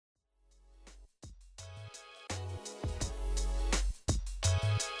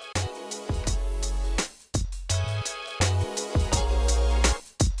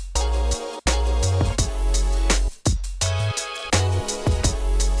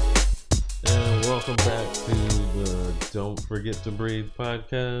to the Don't Forget to Breathe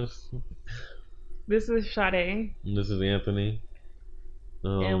podcast. This is Sade. This is Anthony.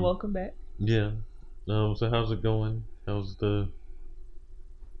 And welcome back. Yeah. So how's it going? How's the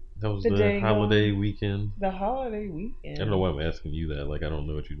day holiday going? weekend? The holiday weekend. I don't know why I'm asking you that. Like, I don't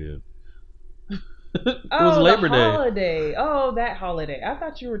know what you did. It Oh, was Labor the Day. holiday. Oh, that holiday. I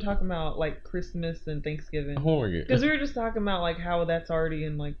thought you were talking about like Christmas and Thanksgiving. Because we were just talking about like how that's already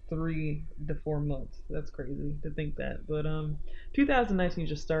in like 3 to 4 months. That's crazy to think that. But 2019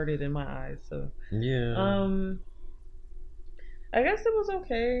 just started in my eyes, so Yeah. I guess it was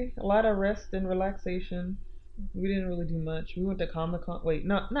okay. A lot of rest and relaxation. We didn't really do much. We went to Comic-Con. Wait,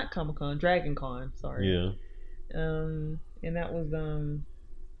 not Comic-Con, Dragon Con, sorry. Yeah. And that was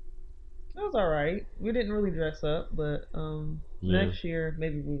all right. We didn't really dress up, but next year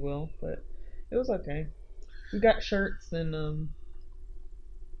maybe we will, but it was okay. We got shirts and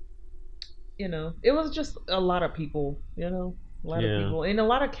it was just a lot of people, a lot of people and a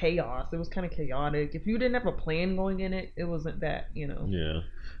lot of chaos. It was kind of chaotic. If you didn't have a plan going in it, it wasn't that, Yeah.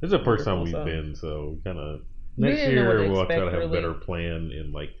 This is the first time we've been, so kind of next year we'll try to have a better plan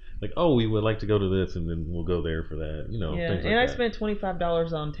and like, oh, we would like to go to this, and then we'll go there for that, Yeah, things like and I that. spent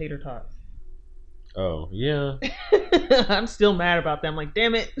 $25 on tater tots. Oh, yeah. I'm still mad about that. I'm like,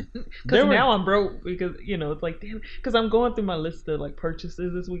 damn it, because now I'm broke because it's like, damn, because I'm going through my list of like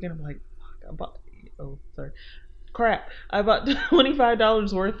purchases this weekend. I'm like, fuck, I bought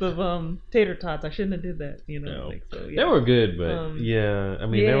 $25 worth of tater tots. I shouldn't have did that, No. So, yeah. They were good, but they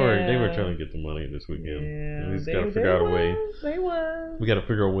were trying to get the money this weekend. Yeah, We just gotta figure out a way. They was. We gotta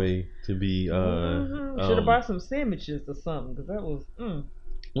figure out a way to be. Should have bought some sandwiches or something, because that was.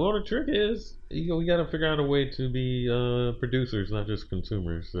 Well, the trick is, we got to figure out a way to be producers, not just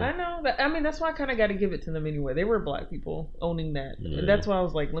consumers. So. I know. I mean, that's why I kind of got to give it to them anyway. They were black people owning that. Yeah. And that's why I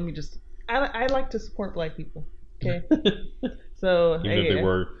was like, let me just... I like to support black people. Okay? So, even if they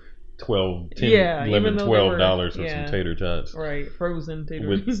were $11, $12 for some tater tots. Right. Frozen tater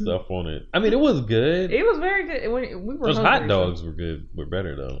with stuff on it. I mean, it was good. It was very good. We were Those hungry, hot dogs were good. Were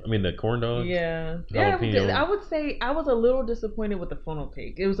better, though. I mean, the corn dogs. Yeah. Jalapeno. Yeah, I would say I was a little disappointed with the funnel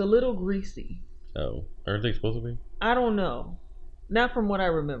cake. It was a little greasy. Oh. Aren't they supposed to be? I don't know. Not from what I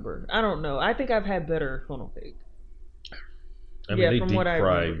remember. I don't know. I think I've had better funnel cake. I mean, they deep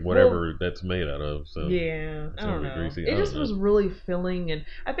fry whatever that's made out of. So yeah, I don't know. Greasy. It just was really filling, and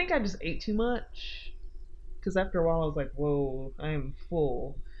I think I just ate too much. Because after a while, I was like, "Whoa, I am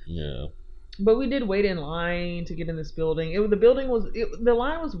full." Yeah. But we did wait in line to get in this building. The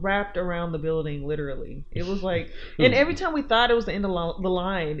line was wrapped around the building, literally. It was like, and every time we thought it was the end of the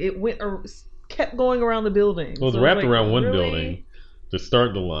line, it kept going around the building. Well, it was wrapped around one building to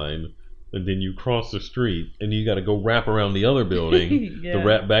start the line. And then you cross the street, and you got to go wrap around the other building to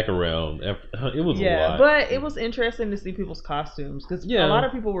wrap back around. It was a lot. But it was interesting to see people's costumes because a lot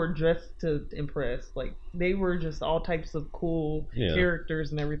of people were dressed to impress. Like they were just all types of cool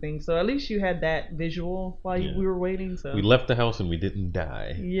characters and everything. So at least you had that visual while we were waiting. So we left the house and we didn't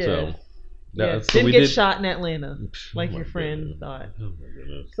die. Yeah. So didn't get shot in Atlanta like your friend thought. Oh my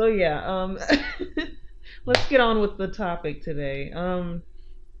goodness. So let's get on with the topic today.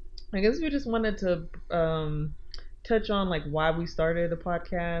 I guess we just wanted to touch on like why we started the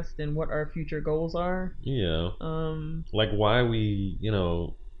podcast and what our future goals are. Yeah. Like why we,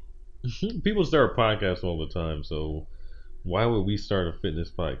 people start podcasts all the time. So why would we start a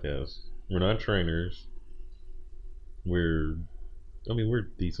fitness podcast? We're not trainers. We're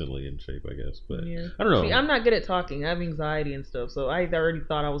decently in shape, I guess, but I don't know. See, I'm not good at talking. I have anxiety and stuff, so I already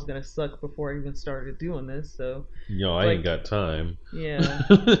thought I was gonna suck before I even started doing this. So, I ain't got time. Yeah,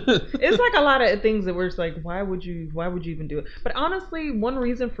 it's like a lot of things that we're just like, why would you even do it? But honestly, one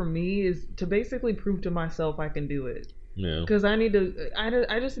reason for me is to basically prove to myself I can do it. Yeah. Because I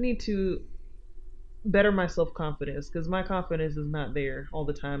just need to better my self-confidence because my confidence is not there all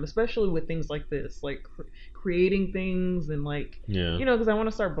the time, especially with things like this, like creating things and like because I want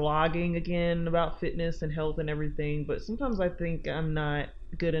to start blogging again about fitness and health and everything, but sometimes I think I'm not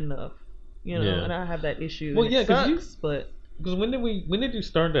good enough, and I have that issue. Well, because when did you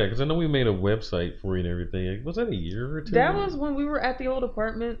start that? Because I know we made a website for you and everything. Was that a year or two? That was when we were at the old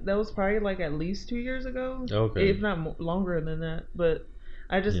apartment. That was probably like at least 2 years ago. Okay, if not longer than that, but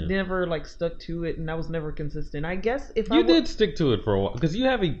I just never like stuck to it, and I was never consistent. I guess if you did stick to it for a while, because you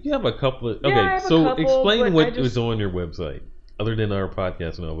have a couple of explain what was on your website other than our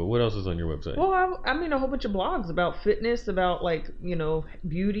podcast now. But what else is on your website? Well, I mean a whole bunch of blogs about fitness, about like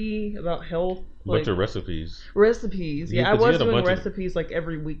beauty, about health. A bunch of recipes. Yeah, I was doing recipes like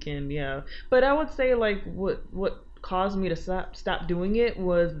every weekend. Yeah, but I would say like what caused me to stop doing it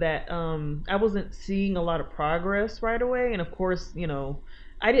was that I wasn't seeing a lot of progress right away. And of course,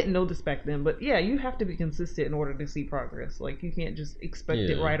 I didn't know this back then, but yeah, you have to be consistent in order to see progress. Like, you can't just expect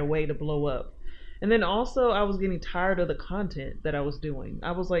it right away to blow up. And then also, I was getting tired of the content that I was doing.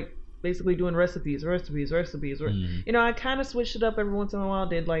 I was like basically doing recipes. I kind of switched it up every once in a while.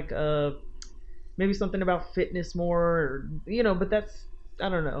 Did like maybe something about fitness more, or, but that's, I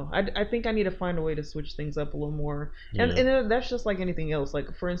don't know. I think I need to find a way to switch things up a little more. And that's just like anything else.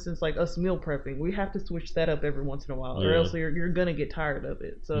 Like, for instance, like us meal prepping, we have to switch that up every once in a while, or else you're gonna get tired of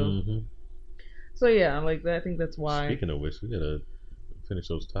it. So, so yeah, like I think that's why. Speaking of which, we gotta finish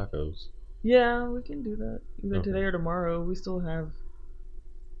those tacos. Yeah, we can do that either today or tomorrow. We still have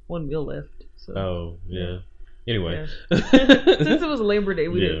one meal left. So. Oh yeah. Anyway, since it was Labor Day,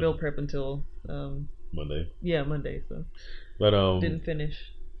 we didn't meal prep until Monday. Yeah, Monday. So, but didn't finish.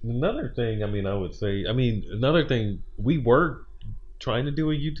 Another thing, another thing, we were trying to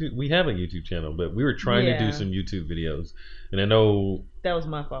do a YouTube. We have a YouTube channel, but we were trying to do some YouTube videos, and I know that was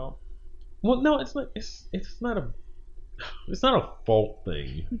my fault. Well, no, it's not. It's not a fault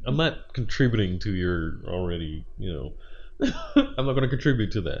thing. I'm not contributing to your already. I'm not going to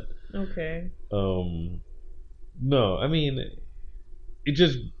contribute to that. Okay. No, I mean, it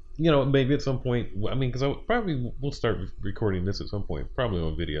just, maybe at some point, because I probably will start recording this at some point, probably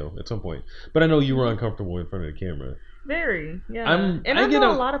on video at some point. But I know you were uncomfortable in front of the camera. Very, yeah. I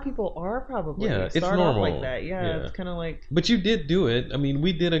know a lot of people are probably. Yeah, it's normal. Off like that. Yeah, it's kind of like. But you did do it. I mean,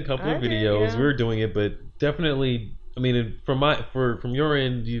 we did a couple of videos. We were doing it, but definitely, from your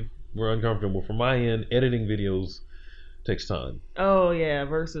end, you were uncomfortable. From my end, editing videos takes time. Oh yeah,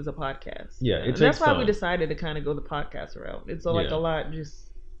 versus a podcast. Yeah, it takes that's why time. We decided to kind of go the podcast route. It's a lot just.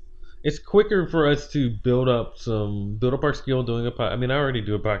 It's quicker for us to build up our skill doing a podcast. I mean, I already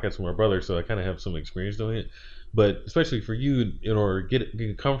do a podcast with my brother, so I kind of have some experience doing it. But especially for you, in order to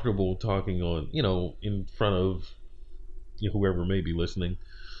get comfortable talking on, in front of whoever may be listening,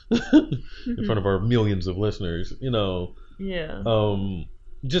 in front of our millions of listeners, Yeah.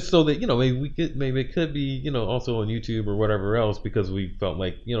 Just so that maybe it could be also on YouTube or whatever else, because we felt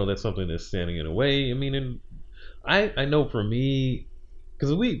like that's something that's standing in a way. I mean, and I know for me,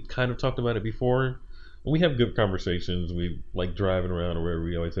 because we kind of talked about it before, we have good conversations. We like driving around or wherever.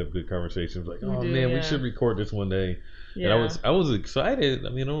 We always have good conversations. Like, we should record this one day. Yeah. And I was excited. I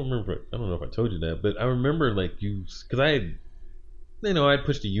mean, I don't know if I told you that, but I remember because I had. I'd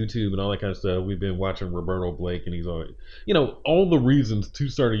pushed to YouTube and all that kind of stuff. We've been watching Roberto Blake, and he's always, all the reasons to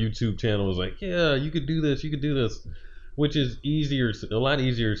start a YouTube channel is like, yeah, you could do this, which is a lot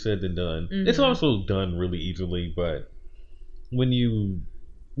easier said than done. Mm-hmm. It's also done really easily, but when you,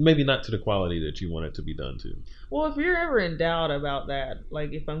 maybe not to the quality that you want it to be done to. Well, if you're ever in doubt about that,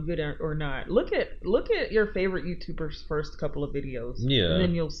 like if I'm good or not, look at your favorite YouTuber's first couple of videos. Yeah. And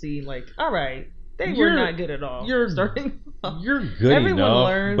then you'll see like, all right. They were not good at all. You're good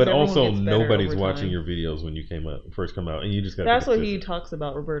enough, but also nobody's watching your videos when you first come out, and you just got. That's what he talks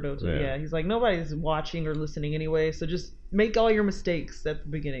about, Roberto. Too. Yeah, he's like, nobody's watching or listening anyway, so just make all your mistakes at the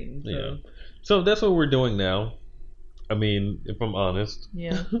beginning. So. Yeah, so that's what we're doing now. I mean, if I'm honest,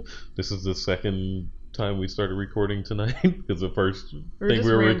 this is the second time we started recording tonight because the first thing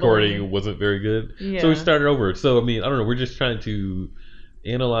we were recording wasn't very good. Yeah. So we started over. So I mean, I don't know. We're just trying to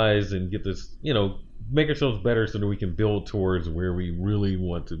analyze and get this, make ourselves better so that we can build towards where we really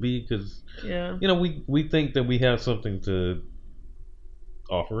want to be, because we think that we have something to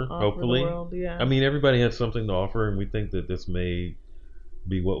offer hopefully. The world, I mean, everybody has something to offer, and we think that this may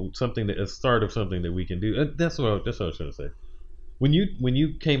be a start of something that we can do. That's what I was trying to say. When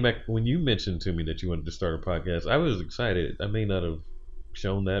you came back, when you mentioned to me that you wanted to start a podcast, I was excited. I may not have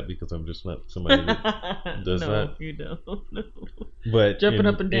shown that because I'm just not somebody that does that. No, you don't. But jumping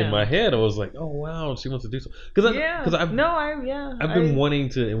up and down in my head, I was like, "Oh wow, she wants to do something." Because I've been wanting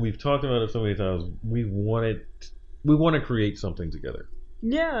to, and we've talked about it so many times. We want to create something together.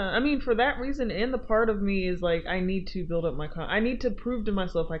 Yeah, I mean, for that reason, and the part of me is like, I need to build up I need to prove to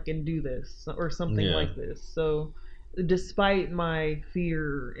myself I can do this or something like this. So, despite my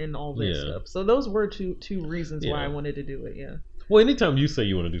fear and all this stuff, so those were two reasons why I wanted to do it. Yeah. Well, anytime you say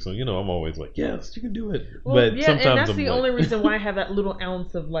you want to do something, I'm always like, yes, you can do it. Well, but sometimes and that's the only reason why I have that little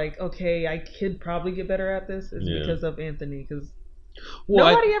ounce of like, okay, I could probably get better at this is because of Anthony. Because when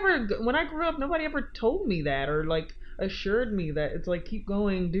I grew up, nobody ever told me that or like assured me that it's like, keep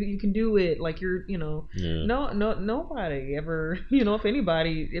going, you can do it. Like you're, nobody ever, if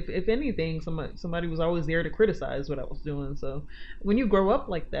anybody, if anything, somebody was always there to criticize what I was doing. So when you grow up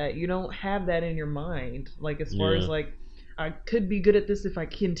like that, you don't have that in your mind. Like as far as like, I could be good at this if I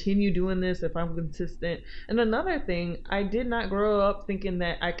continue doing this, if I'm consistent. And another thing, I did not grow up thinking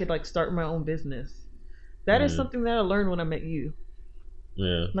that I could like start my own business. That is something that I learned when I met you.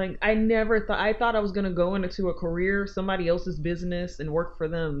 Yeah. Like I never thought I thought I was gonna go into a career, somebody else's business, and work for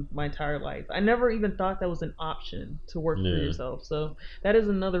them my entire life. I never even thought that was an option to work for yourself. So that is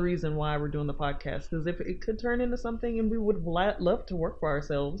another reason why we're doing the podcast, because if it could turn into something, and we would love to work for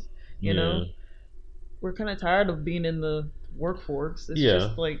ourselves, you know, we're kind of tired of being in the workforce. It's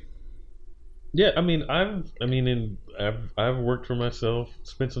just like. Yeah, I mean, I've worked for myself,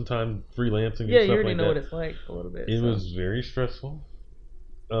 spent some time freelancing. Yeah, and stuff you already like know that. what it's like a little bit. It was very stressful.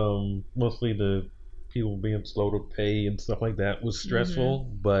 Mostly the people being slow to pay and stuff like that was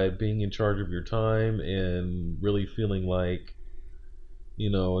stressful, but being in charge of your time and really feeling like, you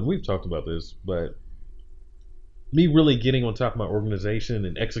know, and we've talked about this, but me really getting on top of my organization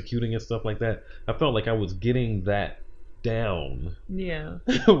and executing and stuff like that, I felt like I was getting that down. Yeah.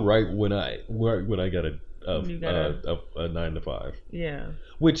 right when I got a 9 to 5. Yeah.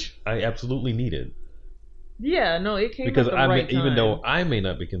 Which I absolutely needed. Yeah, no, it came because at the right time. Even though I may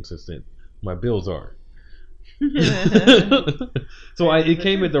not be consistent, my bills are. So it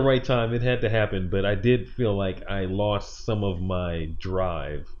came at the right time. It had to happen, but I did feel like I lost some of my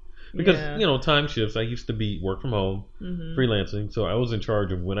drive because you know, time shifts. I used to work from home, freelancing, so I was in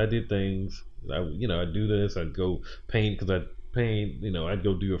charge of when I did things. I'd do this. I'd go paint because I'd paint. You know, I'd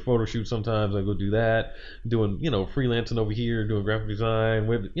go do a photo shoot sometimes. I'd go do that. Doing freelancing over here, doing graphic design,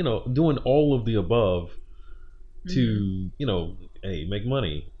 web. Doing all of the above. To hey, make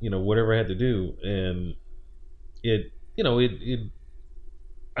money, whatever I had to do, and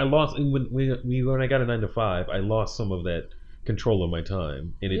I lost when I got a 9 to 5. I lost some of that control of my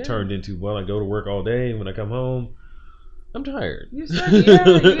time, and it turned into I go to work all day, and when I come home, I'm tired. You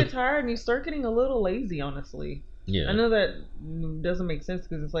get tired, and you start getting a little lazy, honestly. Yeah, I know that doesn't make sense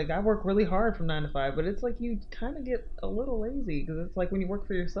because it's like I work really hard from 9 to 5, but it's like you kind of get a little lazy because it's like when you work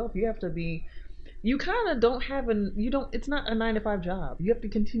for yourself, you have to be. You kind of don't have it's not a 9 to 5 job. You have to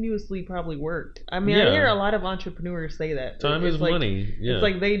continuously probably work. I mean, I hear a lot of entrepreneurs say that. Time is money. Yeah. It's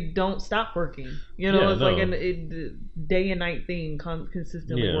like they don't stop working. It's like a day and night thing,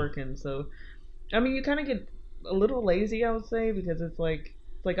 consistently working. So, I mean, you kind of get a little lazy, I would say, because it's like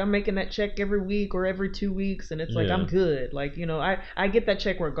I'm making that check every week or every 2 weeks, and it's like I'm good. Like I get that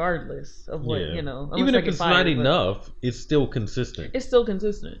check regardless of what even if it's not enough, it's still consistent. It's still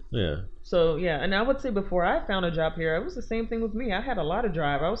consistent. Yeah. So and I would say before I found a job here, it was the same thing with me. I had a lot of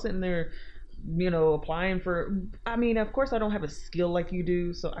drive. I was sitting there, applying for. I mean, of course, I don't have a skill like you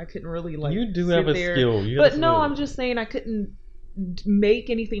do, so I couldn't really like. You do have a skill. But no, I'm just saying I couldn't make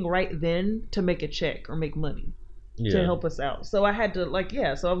anything right then to make a check or make money. To help us out, so I had to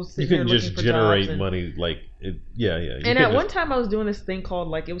so I was sitting there looking for jobs. You couldn't just generate money And at one time I was doing this thing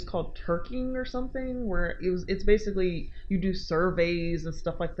called it was called Turking or something, where it's basically you do surveys and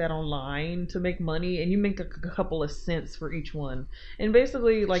stuff like that online to make money, and you make a couple of cents for each one. And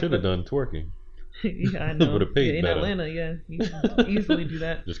basically should have done twerking. Yeah, I know. Would have paid in better. Atlanta, you can easily do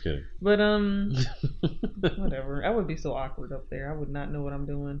that. Just kidding. But whatever. I would be so awkward up there. I would not know what I'm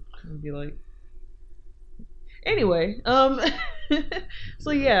doing. I'd be like. Anyway, so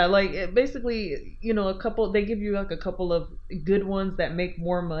yeah, basically, a couple. They give you a couple of good ones that make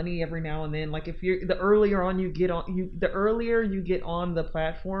more money every now and then. Like if you're the earlier you get on the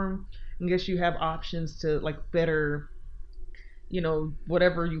platform, I guess you have options to better,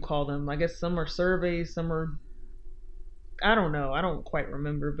 whatever you call them. I guess some are surveys, some are. I don't know. I don't quite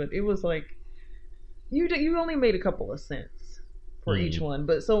remember, but it was like you only made a couple of cents. For each one,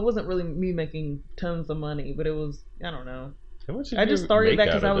 but so it wasn't really me making tons of money, but it was I don't know. How much I just started that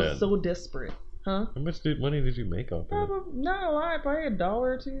because I was so desperate, huh? How much money did you make off of it? Not a lot, probably $1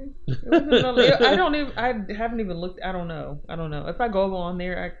 or $2. I haven't even looked. I don't know. If I go on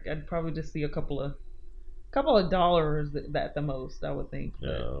there, I'd probably just see a couple of dollars at the most. I would think.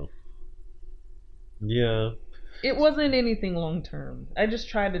 But yeah. It wasn't anything long term. I just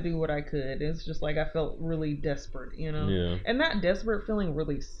tried to do what I could. It's just I felt really desperate, Yeah. And that desperate feeling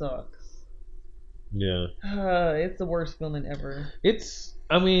really sucks. Yeah. It's the worst feeling ever. Because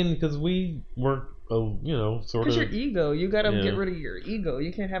we work, sort of. Because your ego, you gotta get rid of your ego.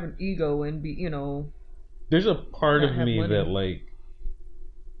 You can't have an ego and be, There's a part of me that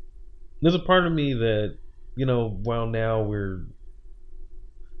there's a part of me that, while now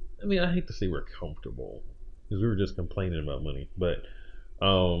I hate to say we're comfortable. Because we were just complaining about money, but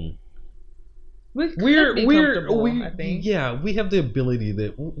I think. Yeah, we have the ability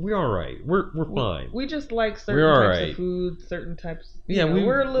that we're all right. We're fine. We just like certain types of food, certain types. Yeah,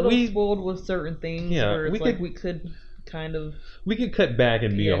 we're a little spoiled with certain things. Yeah, where it's we could kind of... We could cut back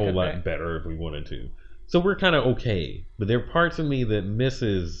and be a whole lot better if we wanted to. So we're kind of okay. But there are parts of me that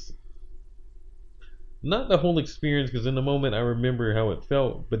misses... Not the whole experience, because in the moment I remember how it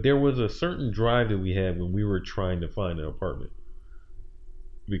felt, but there was a certain drive that we had when we were trying to find an apartment.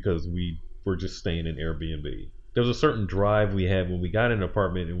 Because we were just staying in Airbnb. There was a certain drive we had when we got an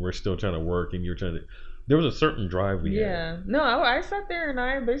apartment and we're still trying to work and you're trying to... There was a certain drive we had. Yeah. No, I sat there and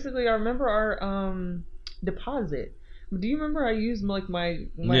I remember our deposit. Do you remember I used like my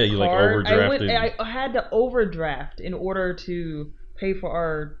yeah, you card? like overdrafted. I had to overdraft in order to pay for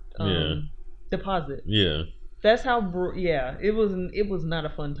our deposit. Yeah. That's how it was not a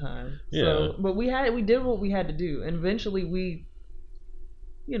fun time. Yeah. So, but we did what we had to do, and eventually we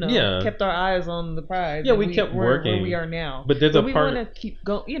kept our eyes on the prize. Yeah, we kept working. Where we are now. But we want to keep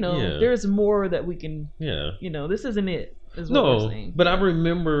going. There's more that we can. Yeah. This isn't it. Is what we're saying. But I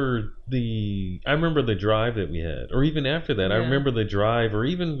remember the drive that we had, or even after that, I remember the drive, or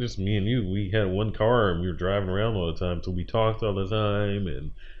even just me and you. We had one car and we were driving around all the time, so we talked all the time,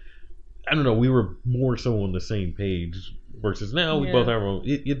 and I don't know. We were more so on the same page versus now we both have our own.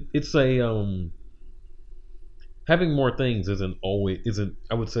 It's a having more things isn't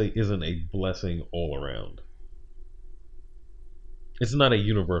a blessing all around. It's not a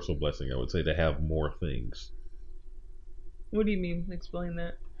universal blessing, I would say, to have more things. What do you mean? Explain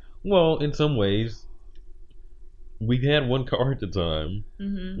that. Well, in some ways, we had one car at the time,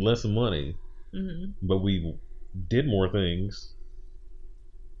 less money, but we did more things,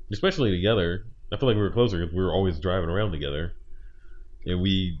 especially together. I feel like we were closer because we were always driving around together. And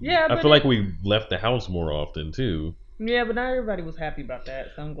I feel like we left the house more often too. Yeah, but not everybody was happy about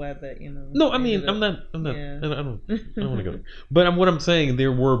that, so I'm glad that No, I mean, I'm not. Yeah. I don't want to go there. But what I'm saying,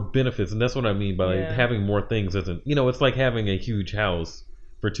 there were benefits, and that's what I mean by having more things. Isn't it's like having a huge house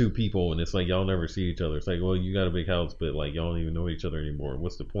for two people, and it's like y'all never see each other. It's like, well, you got a big house, but like y'all don't even know each other anymore.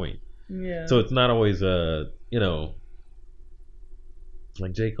 What's the point? Yeah. So it's not always like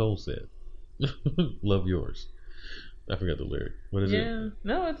J. Cole said, "Love yours." I forgot the lyric. What is it? Yeah.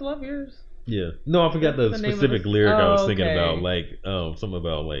 No, it's Love Yours. Yeah. No, I forgot the specific lyric I was thinking about. Like, something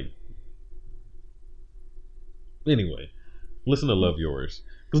about like. Anyway, listen to Love Yours.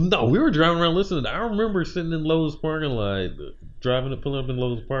 Because we were driving around listening. I remember sitting in Lowe's parking lot, pulling up in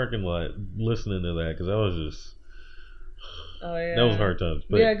Lowe's parking lot, listening to that because I was just. Oh yeah. That was hard times.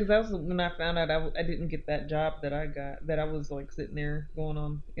 But, yeah, because that was when I found out I didn't get that job that I got. That I was like sitting there going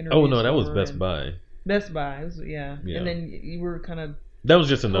on interviews. Oh no, that was Best Buy. Best Buy, yeah. And then you were kind of. That was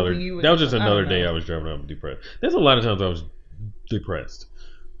just another. That was just another day I was driving around depressed. There's a lot of times I was depressed,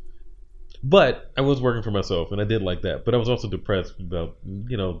 but I was working for myself, and I did like that. But I was also depressed about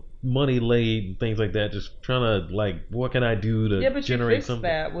money late and things like that. Just trying to like, what can I do to generate something?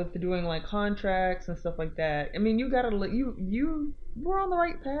 That with doing like contracts and stuff like that. I mean, you gotta you were on the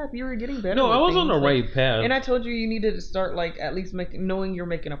right path. You were getting better. No, I was on the right path. And I told you needed to start like at least knowing you're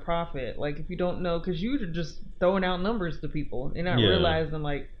making a profit. Like if you don't know, because you're just throwing out numbers to people and not realizing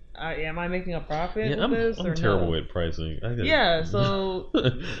like, am I making a profit with this? I'm terrible at pricing. So.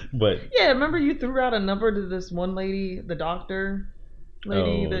 But. Yeah, remember you threw out a number to this one lady, the doctor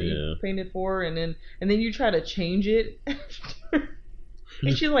lady you painted for, and then you try to change it.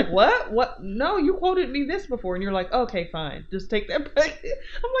 And she's like, what? No, you quoted me this before. And you're like, okay, fine. Just take that back.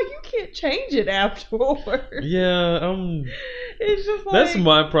 I'm like, you can't change it afterwards. Yeah, it's just like, that's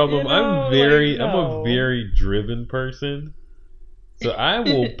my problem. I'm a very driven person. So I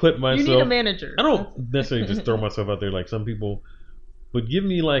will put myself... You need a manager. I don't necessarily just throw myself out there like some people. But give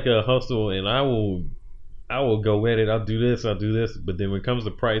me like a hustle and I will go at it. I'll do this. But then when it comes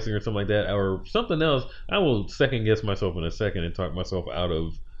to pricing or something like that or something else, I will second guess myself in a second and talk myself out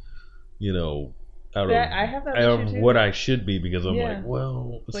of, I have that out of what I should be because I'm like,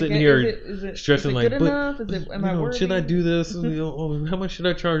 well, sitting here stressing like, but should I do this? How much should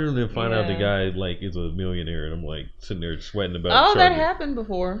I charge him? And then find out the guy like is a millionaire, and I'm like sitting there sweating about. Oh, that happened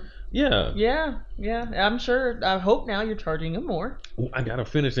before. Yeah. Yeah. I'm sure. I hope now you're charging him more. I gotta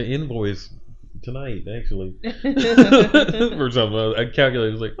finish the invoice tonight, actually. For something, I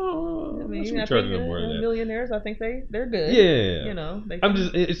calculated. It's like, I charging them more than that. Millionaires, I think they're good. Yeah,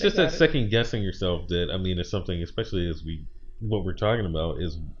 it's just that second guessing yourself that it's something, especially as what we're talking about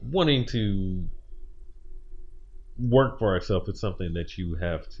is wanting to work for ourselves. It's something that you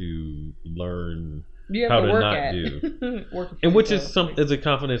have to learn how to not do, and which is is a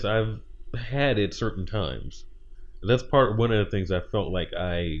confidence I've had at certain times. That's one of the things I felt like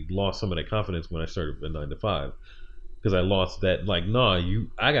I lost some of that confidence when I started the 9 to 5 because I lost that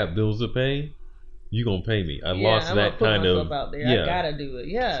I got bills to pay you gonna pay me. I lost that kind of out there. Yeah. I gotta do it.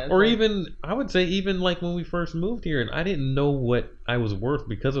 Yeah. Or like, even I would say even like when we first moved here and I didn't know what I was worth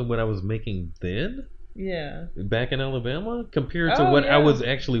because of what I was making then. Yeah. Back in Alabama, compared to what I was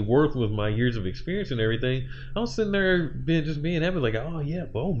actually worth with my years of experience and everything, I was sitting there being happy, like, oh yeah,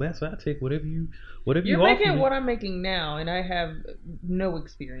 well, Master, I take whatever you You're making what I'm making now, and I have no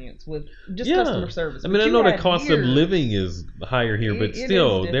experience with just customer service. I mean, I know the cost of living is higher here, but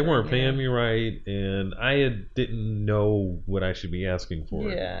still, they weren't paying me right, and I didn't know what I should be asking for.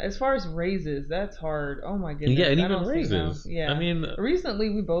 Yeah, as far as raises, that's hard. Oh my goodness. Yeah, and even raises. Yeah, I mean, recently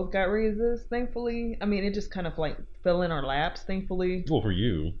we both got raises, thankfully. I mean, it just kind of like fell in our laps, thankfully. Well, for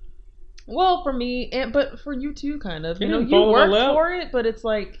you. Well, for me, but for you too, kind of. You know, you worked for it, but it's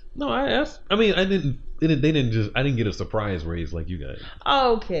like. No, I asked. I mean, I didn't. They didn't just. I didn't get a surprise raise like you guys.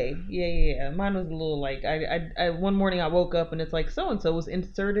 Oh, okay. Yeah. Mine was a little like I one morning I woke up and it's like so and so was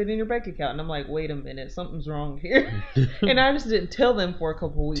inserted in your bank account and I'm like, wait a minute, something's wrong here, and I just didn't tell them for a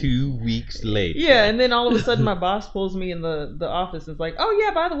couple weeks. 2 weeks late. Yeah, and then all of a sudden my boss pulls me in the office and is like, oh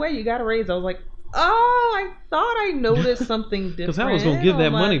yeah, by the way, you got a raise. I was like. Oh, I thought I noticed something different. Because I was going to give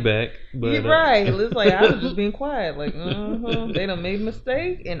that money back. But, you're right. It's like I was just being quiet. Like, they done made a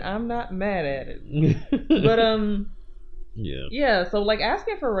mistake and I'm not mad at it. But, yeah. So, like,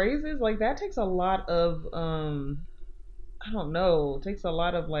 asking for raises, like, that takes a lot of, I don't know. It takes a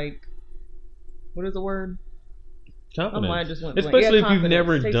lot of, like, what is the word? Confidence. My mind just went especially if you've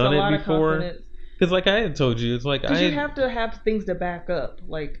never done it before. Because like I had told you, it's like you have to have things to back up.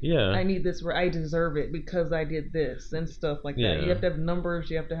 Like, I need this, I deserve it because I did this and stuff like that. You have to have numbers.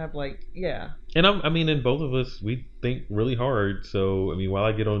 You have to have And I mean, and both of us, we think really hard. So I mean, while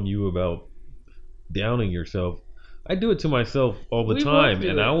I get on you about downing yourself, I do it to myself all the time,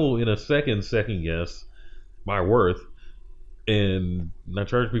 and I will in a second guess my worth and not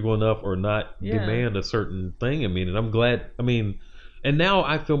charge people enough or not demand a certain thing. I mean, and I'm glad. I mean. And now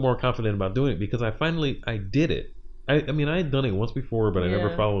I feel more confident about doing it because I did it. I mean, I had done it once before, but I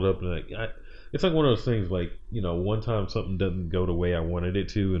never followed up. And it's like one of those things like, you know, one time something doesn't go the way I wanted it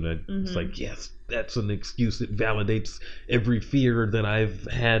to. And it's like, yes, that's an excuse. It validates every fear that I've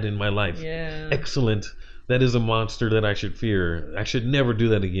had in my life. Yeah. Excellent. That is a monster that I should fear. I should never do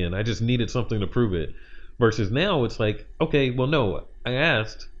that again. I just needed something to prove it. Versus now it's like, okay, well, no, I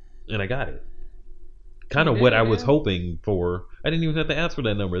asked and I got it. Kind of what I was hoping for. I didn't even have to ask for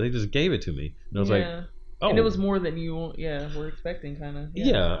that number. They just gave it to me. And I was like, oh. And it was more than you were expecting, kind of.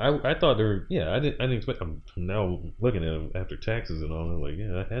 I thought there were, I didn't expect, I'm now looking at them after taxes and all, I'm like,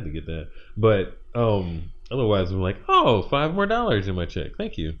 I had to get that. But otherwise, I'm like, oh, $5 more in my check.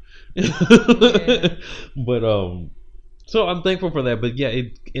 Thank you. But, so I'm thankful for that. But yeah,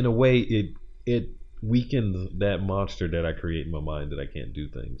 it in a way, it weakens that monster that I create in my mind that I can't do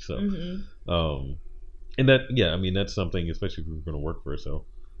things. So, and that, I mean, that's something, especially if we're going to work for ourselves.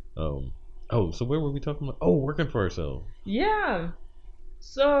 So where were we talking about? Oh, working for ourselves. Yeah.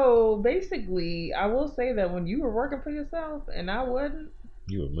 So basically, I will say that when you were working for yourself and I wasn't.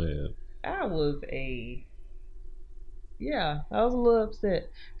 You were mad. I was a little upset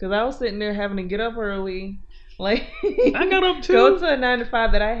because I was sitting there having to get up early. Like I got up too. Go to a 9 to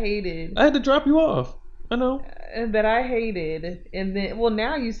 5 that I hated. I had to drop you off. I know. That I hated, and then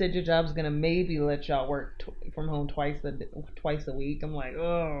now you said your job's gonna maybe let y'all work from home twice a week. I'm like,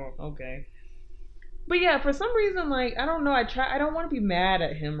 oh, okay. But yeah, for some reason, like I don't know, I don't want to be mad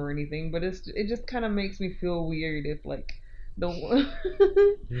at him or anything, but it just kind of makes me feel weird if like oh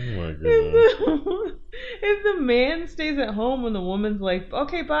my goodness. If the man stays at home and the woman's like,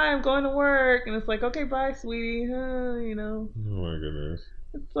 okay, bye, I'm going to work, and it's like, okay, bye, sweetie, you know. Oh my goodness.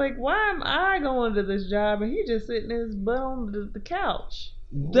 It's like, why am I going to this job and he just sitting his butt on the couch?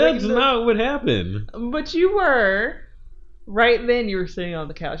 That's not what happened. But you were. Right then you were sitting on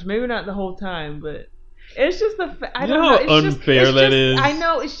the couch. Maybe not the whole time, but it's just I don't know. How unfair that is. I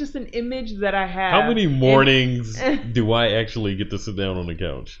know, it's just an image that I have. How many mornings do I actually get to sit down on the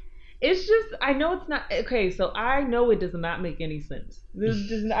couch? It's just, I know it's not, okay, so I know it does not make any sense.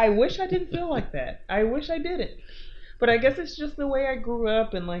 I wish I didn't feel like that. I wish I didn't. But I guess it's just the way I grew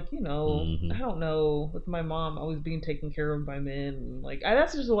up, and like, you know, I don't know, with my mom always being taken care of by men, and like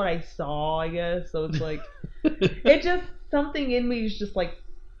that's just what I saw, I guess. So it's like, it just, something in me is just like,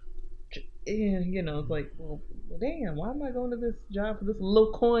 you know, it's like, well, damn, why am I going to this job for this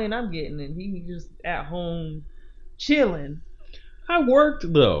little coin I'm getting, and he just at home chilling. I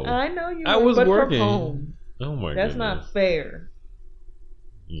worked though. I know you. I was working. From home. Oh my god, that's not fair.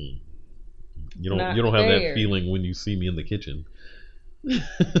 You don't have that feeling when you see me in the kitchen.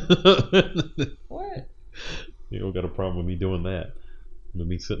 What? You don't got a problem with me doing that. with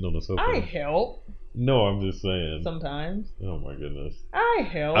me sitting on the sofa. I help. No, I'm just saying. Sometimes. Oh my goodness. I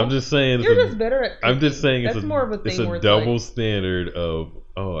help. I'm just saying. You're just better at cooking. I'm just saying that's more of a thing. It's a double standard of,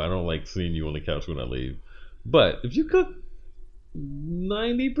 oh, I don't like seeing you on the couch when I leave. But if you cook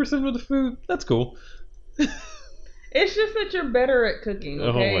 90% of the food, that's cool. It's just that you're better at cooking,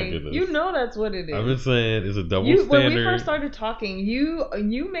 okay? Oh my goodness. You know that's what it is. I'm just saying it's a double standard. When we first started talking,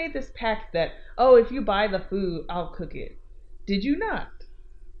 you made this pact that, oh, if you buy the food, I'll cook it. Did you not?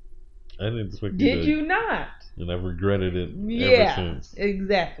 I didn't expect you Did you not? And I've regretted it ever since.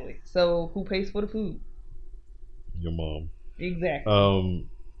 Exactly. So who pays for the food? Your mom. Exactly.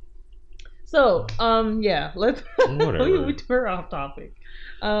 So, yeah, let's we're off topic.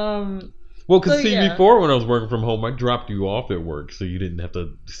 Well, because before when I was working from home, I dropped you off at work so you didn't have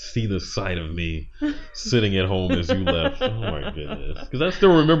to see the sight of me sitting at home as you left. Oh my goodness! Because I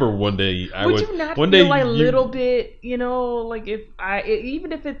still remember one day would you not feel like a little bit, like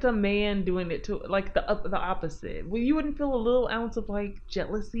even if it's a man doing it to like the opposite, you wouldn't feel a little ounce of like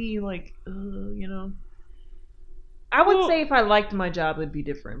jealousy, like I would say if I liked my job, it'd be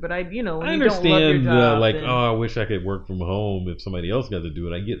different. But when you don't love your job, I wish I could work from home if somebody else got to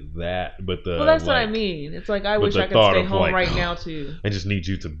do it. I get that, but that's what I mean. It's like I wish I could stay home right now too. I just need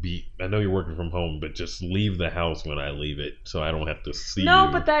you to be. I know you're working from home, but just leave the house when I leave it, so I don't have to see. No,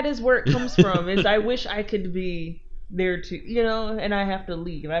 but that is where it comes from. Is I wish I could be there too, and I have to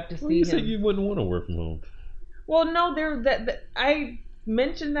leave. I have to see him. You said you wouldn't want to work from home. Well, no, I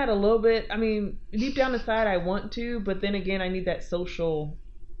mentioned that a little bit. I mean, deep down inside I want to, but then again I need that social.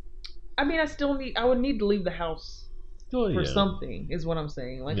 I mean, I would need to leave the house for something is what I'm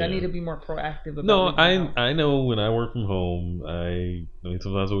saying. Like I need to be more proactive about I know when I work from home, I mean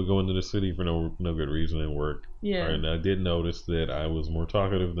sometimes I would go into the city for no good reason and work. Yeah. And I did notice that I was more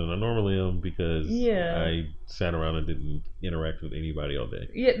talkative than I normally am because I sat around and didn't interact with anybody all day.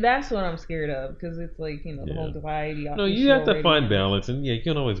 Yeah, that's what I'm scared of because it's like, the whole anxiety. No, you have to find balance, and you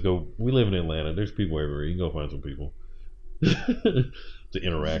can always go. We live in Atlanta. There's people everywhere. You can go find some people to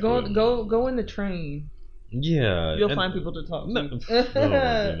interact with. Go in the train. Yeah, you'll find people to talk to. Oh my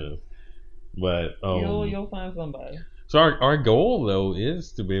goodness. But you'll find somebody. So our goal though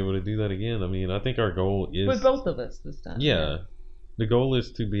is to be able to do that again. I mean, I think our goal is with both of us this time. Yeah, the goal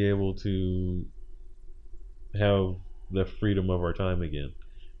is to be able to have the freedom of our time again,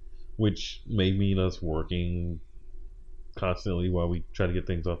 which may mean us working constantly while we try to get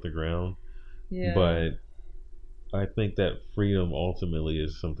things off the ground. Yeah. But I think that freedom ultimately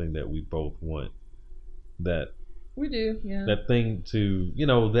is something that we both want. That we do, yeah. That thing to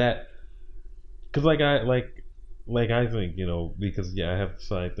that, because I think because I have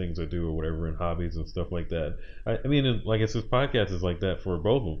side things I do or whatever and hobbies and stuff like that. I mean, like I said, this podcast is like that for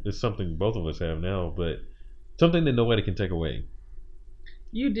both of them. It's something both of us have now, but something that nobody can take away.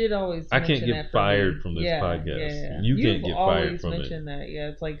 You did always. I can't get fired from this podcast. Yeah. You can't get fired from it. You've always mentioned that. Yeah,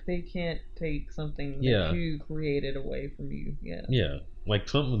 it's like they can't take something that you created away from you. Yeah. Yeah, like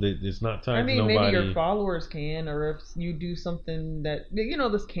something that is not tied to nobody. Maybe your followers can, or if you do something that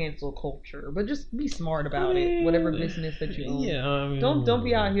this cancel culture. But just be smart about it. Whatever business that you own. Yeah. I mean, don't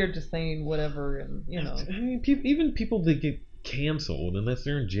be out here just saying whatever and I mean, even people that get canceled unless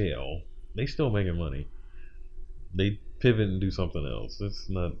they're in jail, they still making money. They pivot and do something else. It's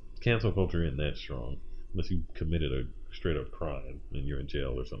not cancel culture isn't that strong unless you committed a straight up crime and you're in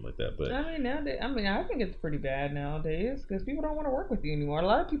jail or something like that. But I mean nowadays, I think it's pretty bad nowadays because people don't want to work with you anymore. A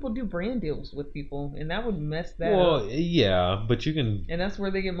lot of people do brand deals with people, and that would mess that up. Well, yeah, but you can, and that's where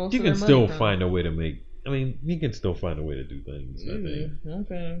they get most. You of their can still money from. find a way to make. I mean, you can still find a way to do things. I think.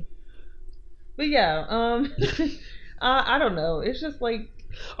 Okay. But yeah, I don't know. It's just like.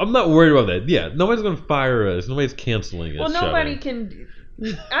 I'm not worried about that. Yeah, nobody's gonna fire us. Nobody's canceling us. Well, nobody can.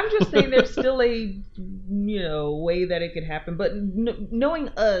 I'm just saying there's still a way that it could happen. But knowing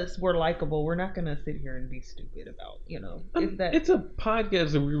us, we're likable. We're not gonna sit here and be stupid about It's a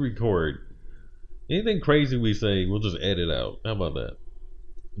podcast that we record. Anything crazy we say, we'll just edit out. How about that?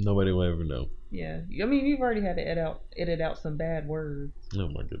 Nobody will ever know. Yeah, I mean you've already had to edit out some bad words. Oh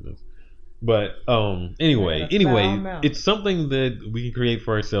my goodness. But anyway, it's something that we can create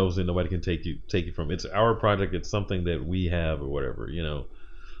for ourselves and nobody can take it from. It's our project. It's something that we have or whatever,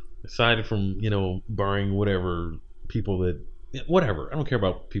 aside from, barring whatever people that, whatever. I don't care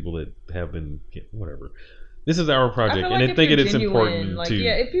about people that have been, whatever. This is our project, and I think it's important to.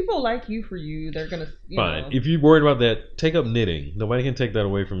 Yeah, if people like you for you, they're gonna. Fine. If you're worried about that, take up knitting. Nobody can take that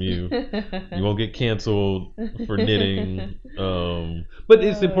away from you. You won't get canceled for knitting. But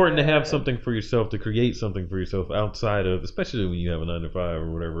it's important to have something for yourself, to create something for yourself outside of, especially when you have a 9 to 5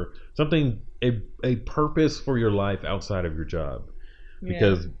 or whatever. Something, a purpose for your life outside of your job.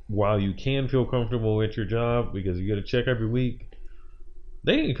 Because while you can feel comfortable at your job because you get a check every week,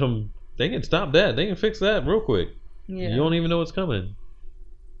 they can stop that. They can fix that real quick. Yeah. You don't even know what's coming.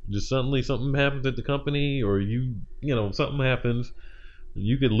 Just suddenly something happens at the company, or something happens.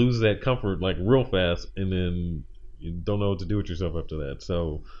 You could lose that comfort like real fast, and then you don't know what to do with yourself after that.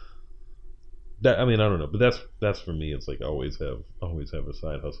 So that, I don't know, but that's for me. It's like always have a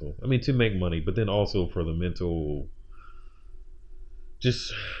side hustle. To make money, but then also for the mental.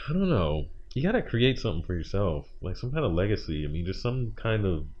 Just, I don't know. You gotta create something for yourself, like some kind of legacy. Just some kind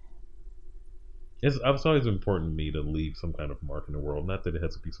of. It's always important to me to leave some kind of mark in the world. Not that it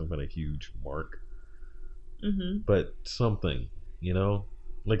has to be some kind of huge mark, but something,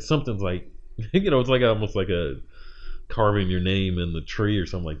 like something's like, it's like almost like a carving your name in the tree or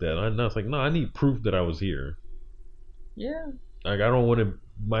something like that. And I was like, no, I need proof that I was here. Yeah. Like I don't want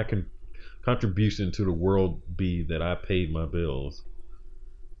my contribution to the world be that I paid my bills.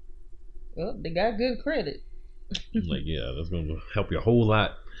 Well, they got good credit. Like, yeah, that's going to help you a whole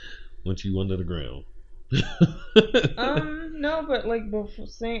lot once you under the ground. No, but like what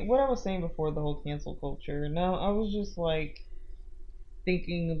I was saying before the whole cancel culture. No, I was just like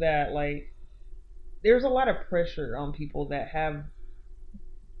thinking that like there's a lot of pressure on people that have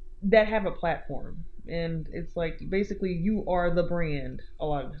a platform, and it's like basically you are the brand a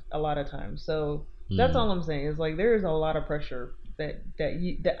lot of times. So that's all I'm saying is like there is a lot of pressure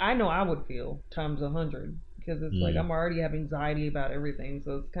that I know I would feel times 100 because it's like I'm already have anxiety about everything.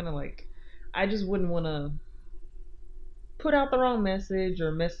 So it's kind of like I just wouldn't want to put out the wrong message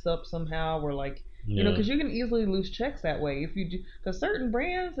or mess up somehow or like because you can easily lose checks that way if you do. Because certain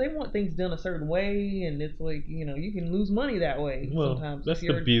brands they want things done a certain way, and it's like you can lose money that way. Well, sometimes that's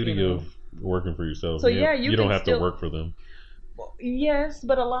the beauty of working for yourself. So you don't have to work for them. Yes,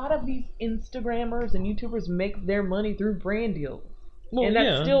 but a lot of these Instagrammers and YouTubers make their money through brand deals. Well, and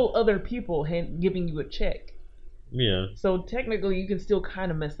that's still other people giving you a check. Yeah. So technically, you can still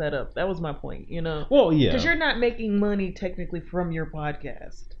kind of mess that up. That was my point, Well, yeah. Because you're not making money technically from your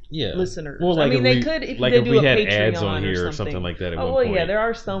podcast. Yeah. Listeners. Well, like they could if like they if do we a had Patreon ads on here or something like that. At one point, yeah, there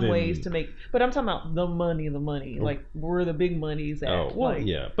are some ways to make, but I'm talking about the money. Like where the big money's at. Oh, well,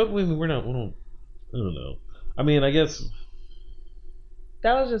 yeah, but we don't. I don't know. I guess.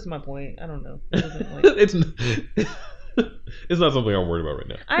 That was just my point. I don't know. It wasn't like... It's not something I'm worried about right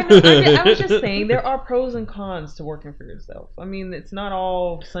now. I know. I was just saying there are pros and cons to working for yourself. It's not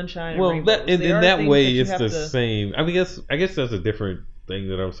all sunshine and rainbows. Well, in that way, it's the same. I guess that's a different thing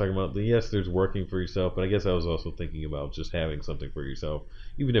that I was talking about. Yes, there's working for yourself, but I guess I was also thinking about just having something for yourself,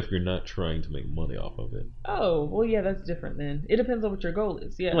 even if you're not trying to make money off of it. Oh, well, yeah, that's different then. It depends on what your goal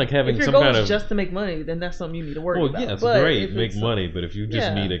is. Yeah, like having if your goal is just to make money, then that's something you need to worry about. Well, yeah, it's great, make money, but if you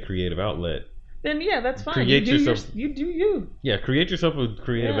just need a creative outlet. Then that's fine. You do you. Yeah, create yourself a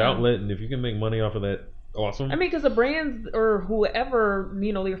creative outlet, and if you can make money off of that, awesome. Because the brands or whoever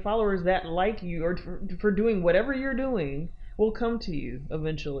your followers that like you or for doing whatever you're doing will come to you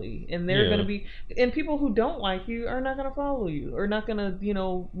eventually, and they're going to be. And people who don't like you are not going to follow you or not going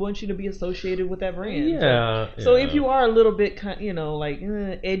to want you to be associated with that brand. Yeah. So if you are a little bit like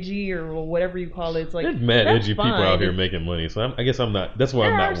edgy or whatever you call it, it's like there's mad edgy people out here making money. So I guess I'm not. That's why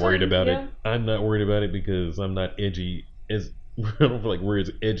I'm not worried about it. I'm not worried about it because I'm not edgy as I don't feel like we're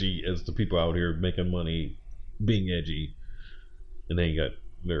as edgy as the people out here making money being edgy, and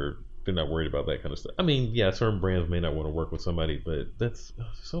they're not worried about that kind of stuff. Certain brands may not want to work with somebody, but that's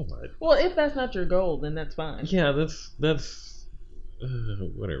so much. Well, if that's not your goal, then that's fine. Yeah, that's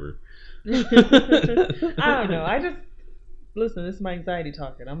whatever. I don't know. I just listen. This is my anxiety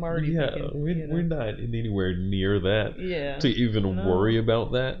talking. I'm already thinking. We're not anywhere near that. Yeah. To even worry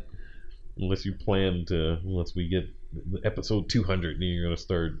about that, unless you plan to. Once we get episode 200, then you're gonna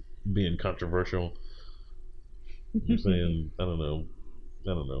start being controversial. You're saying I don't know.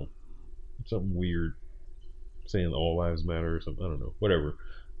 Something weird, saying all lives matter or something. I don't know. Whatever.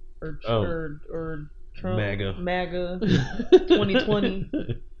 Or Trump. MAGA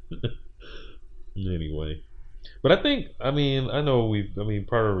 2020. Anyway, but I think I know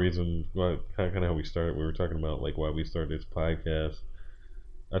part of the reason why kind of how we started. We were talking about like why we started this podcast.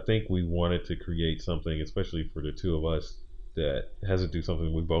 I think we wanted to create something, especially for the two of us, that has to do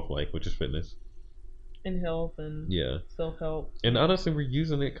something we both like, which is fitness. And health and self-help. And honestly, we're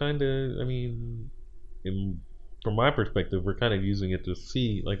using it kind of, from my perspective, we're kind of using it to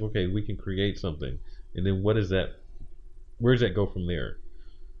see, like, okay, we can create something. And then where does that go from there?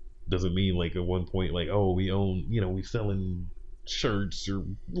 Does it mean, like, at one point, like, oh, we own, we selling shirts or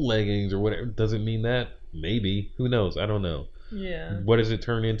leggings or whatever? Does it mean that? Maybe. Who knows? I don't know. Yeah. What does it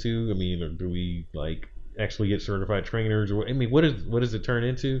turn into? Or do we, like, actually get certified trainers, or I mean, what does it turn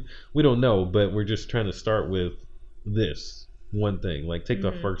into? We don't know, but we're just trying to start with this one thing. Like, take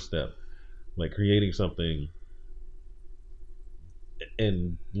the first step, like creating something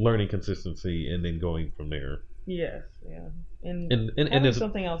and learning consistency, and then going from there. Yes, yeah, and having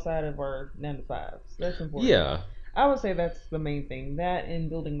something outside of our 9 to 5s. That's important. Yeah, I would say that's the main thing. That and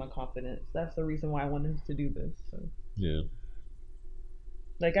building my confidence. That's the reason why I wanted to do this. So. Yeah.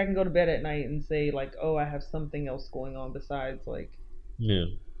 Like, I can go to bed at night and say, like, oh, I have something else going on besides, like,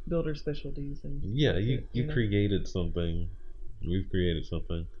 builder specialties. And you created something. We've created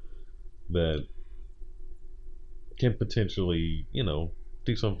something that can potentially,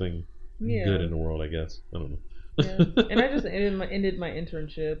 do something good in the world, I guess. I don't know. Yeah. And I just ended my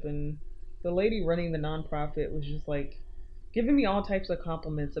internship, and the lady running the nonprofit was just, like, giving me all types of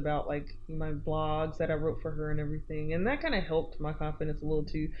compliments about, like, my blogs that I wrote for her and everything. And that kind of helped my confidence a little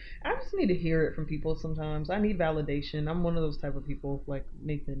too. I just need to hear it from people sometimes. I need validation. I'm one of those type of people, like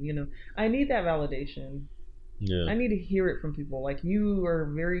Nathan, I need that validation. Yeah. I need to hear it from people. Like, you are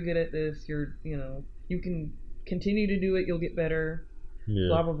very good at this. You're, you can continue to do it. You'll get better. Yeah.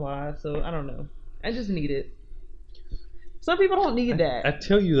 Blah, blah, blah. So, I don't know. I just need it. Some people don't need that. I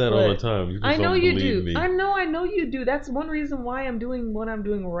tell you that all the time. You just I know don't you do. Me. I know you do. That's one reason why I'm doing what I'm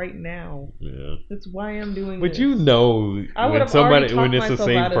doing right now. Yeah. That's why I'm doing But this. when it's the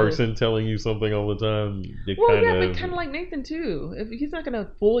same person telling you something all the time, but kind of like Nathan too. If he's not going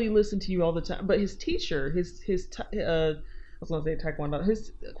to fully listen to you all the time, but his teacher, I was going to say Taekwondo,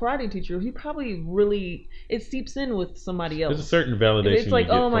 his karate teacher, he probably really, it seeps in with somebody else. There's a certain validation. It's like,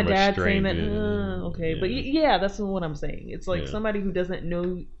 oh, my dad's saying that, okay. Yeah. But that's what I'm saying. It's like somebody who doesn't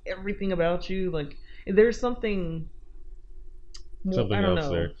know everything about you, like, there's something else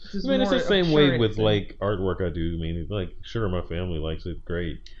there. I mean, it's the same way with, like, artwork I do. I mean, like, sure, my family likes it,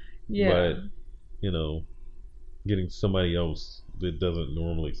 great. Yeah. But, getting somebody else that doesn't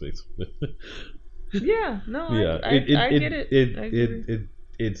normally say something. Yeah, no, yeah. I get it.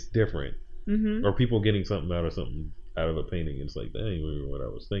 It's different. Mm-hmm. Or people getting something out of a painting. It's like, that ain't really what I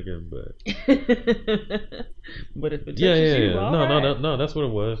was thinking, but. But if it touches you, no, that's what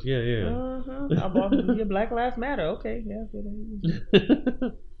it was. Yeah. I bought your Black Lives Matter. Okay, yeah.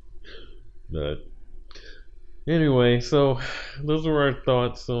 But anyway, so those were our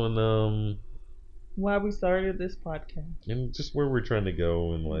thoughts on why we started this podcast and just where we're trying to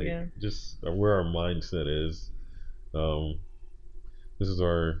go, and just where our mindset is. This is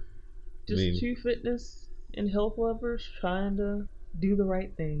our two fitness and health lovers trying to do the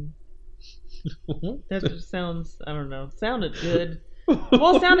right thing. That just sounds, I don't know, sounded good.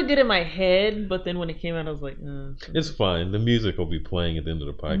 Well, it sounded good in my head, but then when it came out, I was like, it's fine. The music will be playing at the end of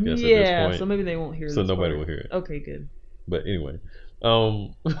the podcast at this point. So maybe they won't hear it. So nobody will hear it. Okay, good. But anyway.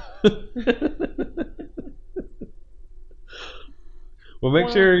 Well, make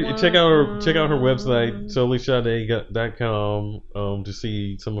sure you check out her website, solishade.com, to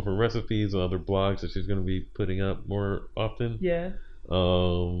see some of her recipes and other blogs that she's going to be putting up more often. Yeah.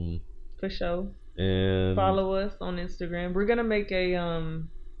 For sure. And follow us on Instagram. We're gonna make a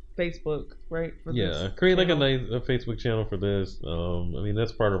Facebook, right? Create like a Facebook channel for this. I mean,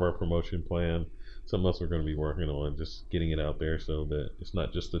 that's part of our promotion plan. Something else we're going to be working on, just getting it out there so that it's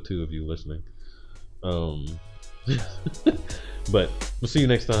not just the two of you listening. But we'll see you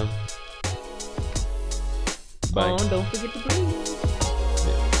next time. Bye. Oh, don't forget to breathe.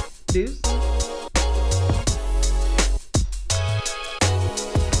 Yeah. Deuce.